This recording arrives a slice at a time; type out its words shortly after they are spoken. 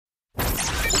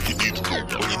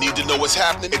When you need to know what's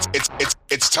happening,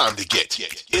 it's time to get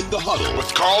in the huddle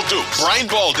with Carl Dukes, Brian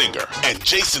Baldinger, and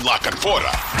Jason La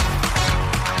Canfora.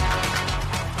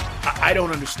 I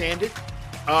don't understand it.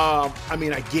 I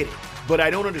mean, I get it, but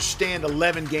I don't understand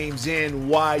 11 games in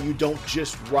why you don't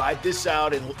just ride this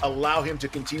out and allow him to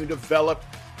continue to develop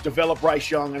Bryce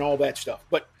Young and all that stuff.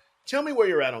 But tell me where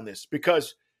you're at on this,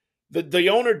 because the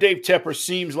owner, Dave Tepper,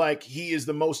 seems like he is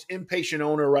the most impatient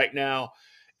owner right now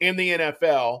in the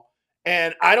NFL.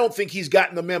 And I don't think he's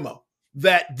gotten the memo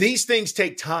that these things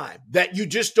take time, that you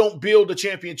just don't build a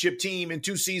championship team in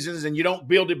 2 seasons and you don't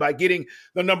build it by getting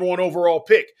the number 1 overall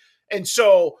pick. And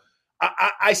so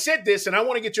I said this, and I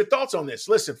want to get your thoughts on this.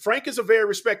 Listen, Frank is a very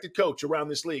respected coach around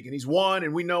this league, and he's won,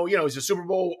 and we know, he's a Super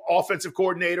Bowl offensive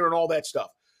coordinator and all that stuff.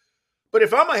 But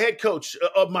if I'm a head coach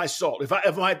of my salt, if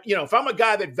I'm a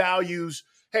guy that values,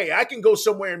 hey, I can go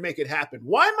somewhere and make it happen,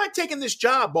 why am I taking this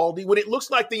job, Baldy, when it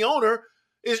looks like the owner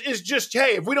is just,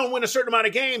 hey, if we don't win a certain amount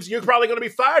of games, you're probably going to be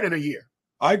fired in a year?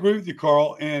 I agree with you,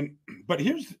 Carl. But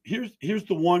here's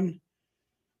what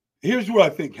I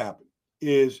think happened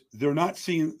is they're not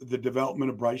seeing the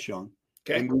development of Bryce Young.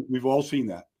 Okay. And we've all seen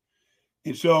that.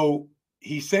 And so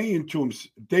he's saying to him,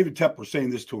 David Tepper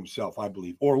saying this to himself, I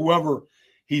believe, or whoever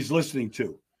he's listening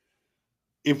to.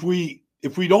 If we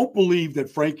don't believe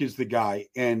that Frank is the guy,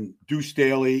 and Deuce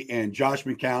Staley and Josh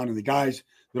McCown and the guys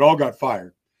that all got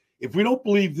fired, if we don't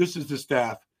believe this is the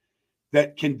staff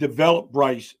that can develop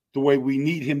Bryce the way we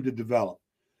need him to develop,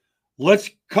 let's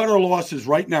cut our losses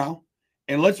right now,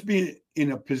 and let's be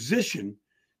in a position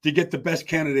to get the best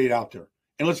candidate out there.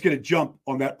 And let's get a jump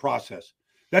on that process.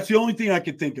 That's the only thing I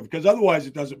can think of, because otherwise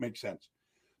it doesn't make sense.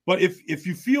 But if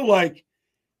you feel like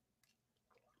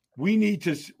so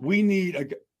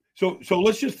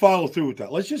let's just follow through with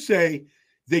that. Let's just say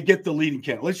they get the leading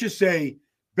candidate. Let's just say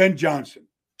Ben Johnson.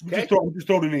 Okay. Just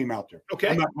throw the name out there. Okay.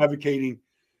 I'm not advocating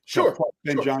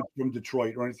Ben Johnson from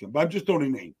Detroit or anything, but I'm just throwing a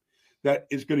name that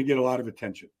is going to get a lot of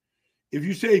attention. If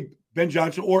you say Ben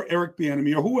Johnson or Eric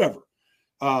Bieniemy or whoever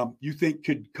you think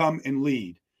could come and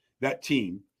lead that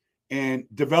team and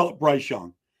develop Bryce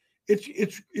Young,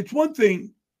 it's one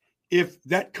thing if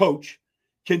that coach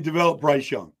can develop Bryce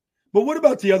Young. But what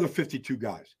about the other 52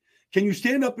 guys? Can you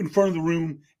stand up in front of the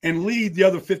room and lead the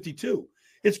other 52?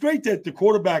 It's great that the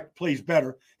quarterback plays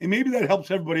better, and maybe that helps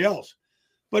everybody else.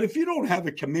 But if you don't have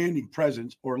a commanding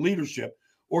presence or leadership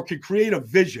or can create a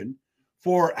vision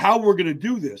for how we're going to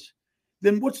do this,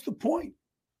 then what's the point?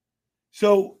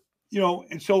 So,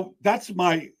 and so that's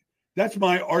my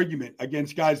argument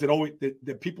against guys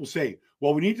that people say,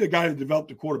 well, we need the guy to develop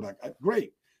the quarterback.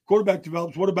 Great. Quarterback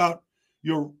develops. What about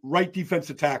your right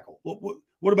defensive tackle?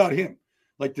 What about him?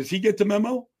 Like, does he get the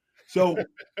memo? So,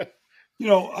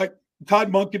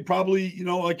 Todd Monk could probably,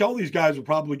 like all these guys will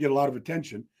probably get a lot of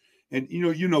attention. And,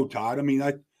 Todd, I mean,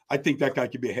 I think that guy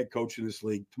could be a head coach in this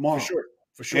league tomorrow.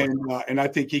 For sure. And I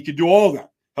think he could do all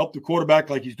that. Help the quarterback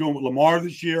like he's doing with Lamar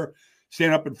this year,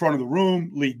 stand up in front of the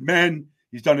room, lead men.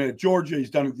 He's done it at Georgia.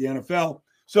 He's done it at the NFL.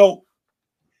 So,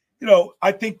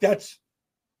 I think that's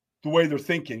the way they're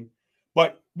thinking.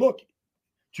 But look,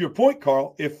 to your point,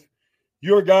 Carl, if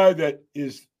you're a guy that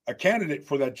is a candidate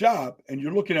for that job and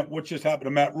you're looking at what just happened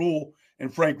to Matt Rule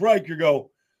and Frank Reich, you go,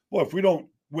 well, if we don't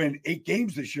win 8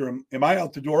 games this year, am I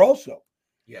out the door also?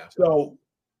 Yeah. So,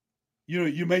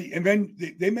 you may, and then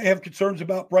they may have concerns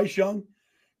about Bryce Young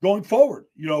going forward,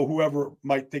 whoever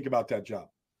might think about that job.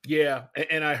 Yeah.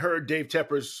 And I heard Dave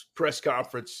Tepper's press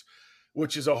conference,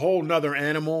 which is a whole nother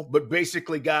animal, but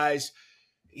basically, guys,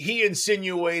 he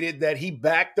insinuated that he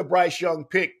backed the Bryce Young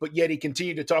pick, but yet he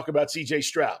continued to talk about CJ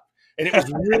Stroud. And it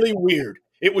was really weird.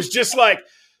 It was just like,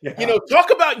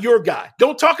 talk about your guy.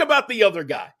 Don't talk about the other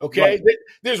guy. Okay. Right.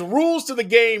 There's rules to the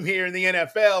game here in the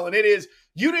NFL. And it is,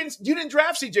 you didn't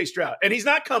draft CJ Stroud and he's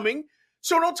not coming.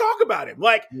 So don't talk about him.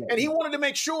 And he wanted to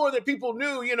make sure that people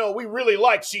knew, we really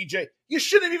like CJ. You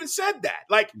shouldn't have even said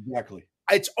that. Exactly.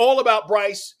 It's all about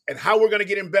Bryce and how we're going to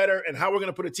get him better and how we're going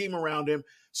to put a team around him.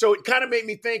 So it kind of made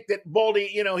me think that Baldy,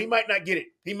 he might not get it.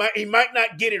 He might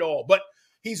not get it all, but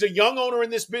he's a young owner in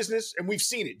this business, and we've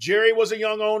seen it. Jerry was a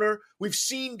young owner. We've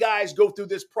seen guys go through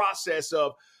this process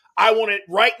of, I want it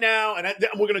right now, and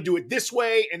we're going to do it this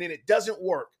way, and then it doesn't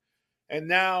work. And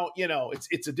now,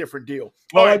 it's a different deal.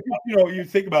 Well, right. You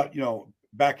think about,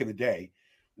 back in the day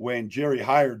when Jerry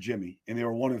hired Jimmy, and they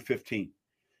were 1-15,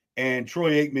 and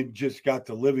Troy Aikman just got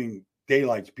the living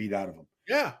daylights beat out of him.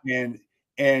 Yeah.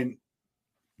 And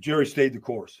Jerry stayed the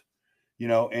course,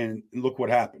 and look what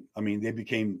happened. I mean, they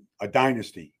became a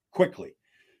dynasty quickly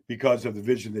because of the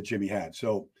vision that Jimmy had.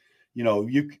 So,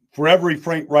 for every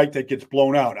Frank Reich that gets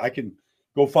blown out, I can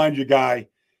go find your guy.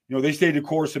 They stayed the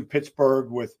course in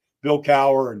Pittsburgh with Bill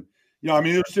Cowher, and I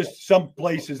mean, there's just some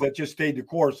places that just stayed the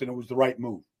course, and it was the right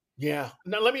move. Yeah.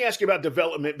 Now let me ask you about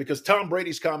development, because Tom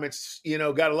Brady's comments,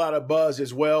 got a lot of buzz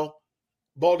as well.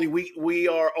 Baldy, we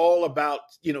are all about,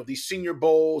 these Senior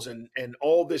Bowls and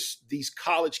all these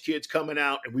college kids coming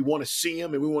out, and we want to see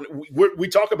them, and we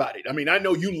talk about it. I mean, I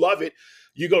know you love it.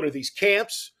 You go to these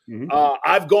camps. Mm-hmm.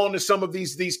 I've gone to some of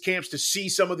these camps to see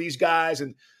some of these guys.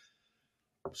 And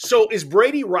so is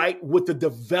Brady right with the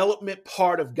development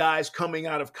part of guys coming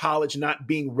out of college not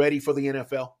being ready for the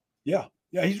NFL? Yeah,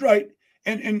 he's right.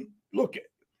 And look,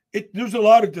 there's a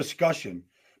lot of discussion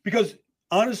because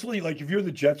honestly, like if you're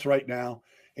the Jets right now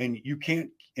and you can't,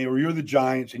 or you're the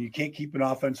Giants and you can't keep an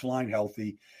offensive line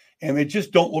healthy, and they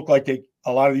just don't look like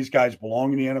a lot of these guys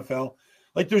belong in the NFL,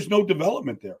 like there's no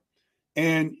development there.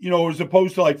 And, as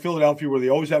opposed to like Philadelphia, where they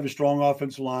always have a strong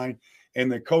offensive line and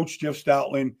the coach, Jeff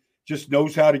Stoutland, just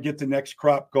knows how to get the next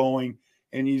crop going.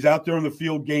 And he's out there on the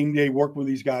field game day working with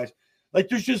these guys. Like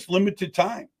there's just limited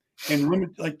time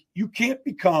and like you can't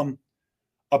become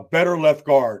a better left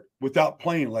guard without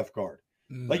playing left guard.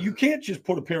 Like you can't just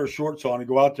put a pair of shorts on and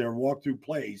go out there and walk through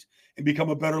plays and become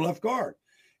a better left guard.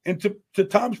 And to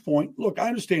Tom's point, look, I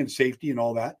understand safety and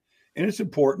all that, and it's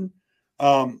important.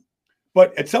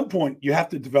 But at some point, you have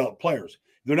to develop players.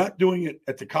 They're not doing it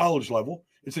at the college level.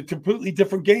 It's a completely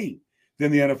different game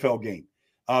than the NFL game.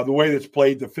 The way that's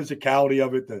played, the physicality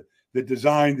of it, the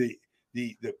design,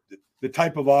 the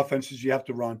type of offenses you have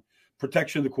to run,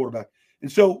 protection of the quarterback.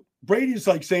 And so Brady's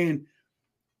like saying,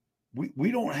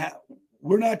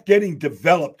 we're not getting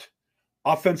developed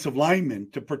offensive linemen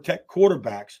to protect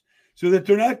quarterbacks so that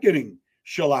they're not getting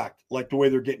shellacked like the way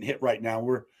they're getting hit right now.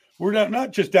 We're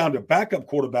not just down to backup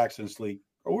quarterbacks in this league,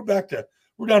 or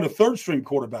we're down to third string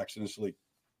quarterbacks in this league.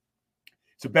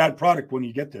 It's a bad product when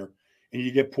you get there and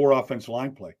you get poor offensive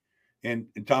line play. And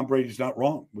Tom Brady's not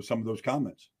wrong with some of those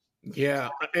comments. Yeah.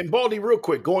 And Baldy, real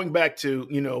quick, going back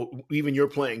to, even your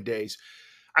playing days,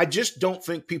 I just don't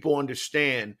think people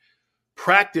understand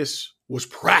practice was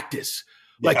practice.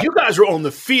 Like you guys were on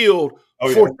the field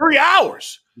for 3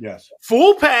 hours. Yes.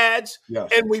 Full pads. Yes.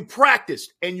 And we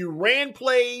practiced and you ran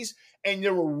plays and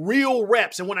there were real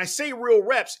reps. And when I say real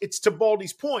reps, it's to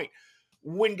Baldy's point.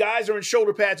 When guys are in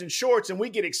shoulder pads and shorts and we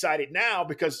get excited now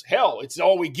because hell, it's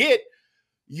all we get.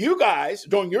 You guys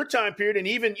during your time period, and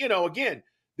even, again,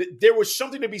 there was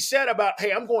something to be said about,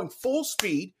 hey, I'm going full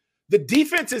speed. The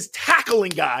defense is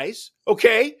tackling guys.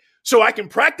 Okay. So I can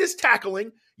practice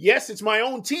tackling. Yes, it's my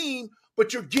own team,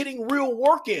 but you're getting real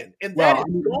work in, and that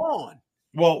is gone.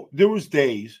 Well, there was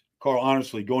days, Carl,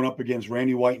 honestly, going up against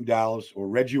Randy White in Dallas or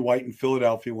Reggie White in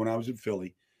Philadelphia when I was in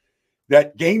Philly,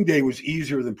 that game day was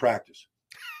easier than practice.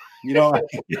 Like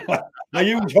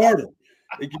it was harder.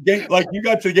 Like you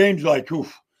got to the games like,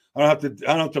 oof, I don't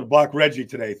have to block Reggie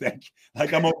today. Thank you.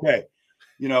 Like I'm okay.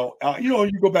 You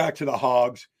go back to the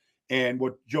Hogs and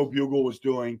what Joe Bugle was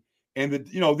doing, and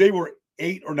they were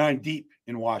 8 or 9 deep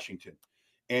in Washington.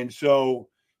 And so,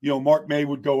 Mark May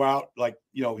would go out like,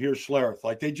 here's Schlereth.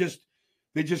 Like they just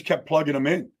kept plugging them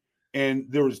in. And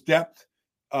there was depth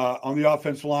on the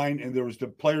offensive line, and there was the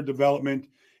player development.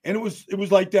 And it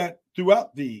was like that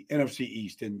throughout the NFC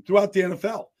East and throughout the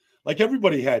NFL. Like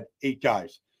everybody had 8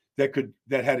 guys that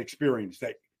had experience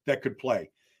that could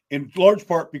play, in large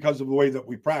part because of the way that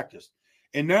we practiced.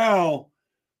 And now,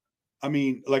 I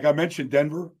mean, like I mentioned,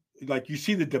 Denver, like you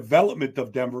see the development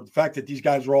of Denver, the fact that these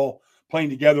guys are all playing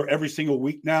together every single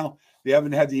week now. They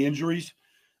haven't had the injuries.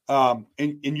 And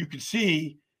you could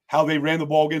see how they ran the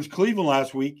ball against Cleveland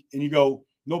last week, and you go,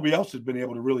 nobody else has been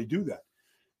able to really do that.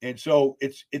 And so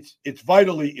it's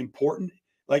vitally important.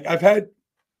 Like I've had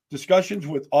discussions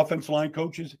with offensive line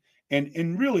coaches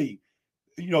and really,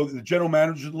 the general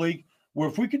manager of the league, where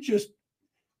if we could just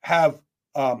have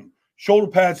shoulder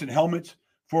pads and helmets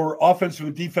for offensive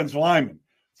and defensive linemen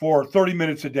for 30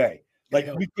 minutes a day, like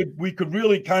we could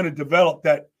really kind of develop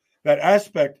that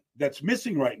aspect that's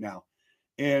missing right now.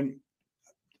 And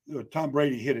Tom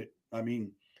Brady hit it. I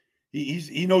mean,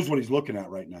 he knows what he's looking at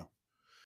right now.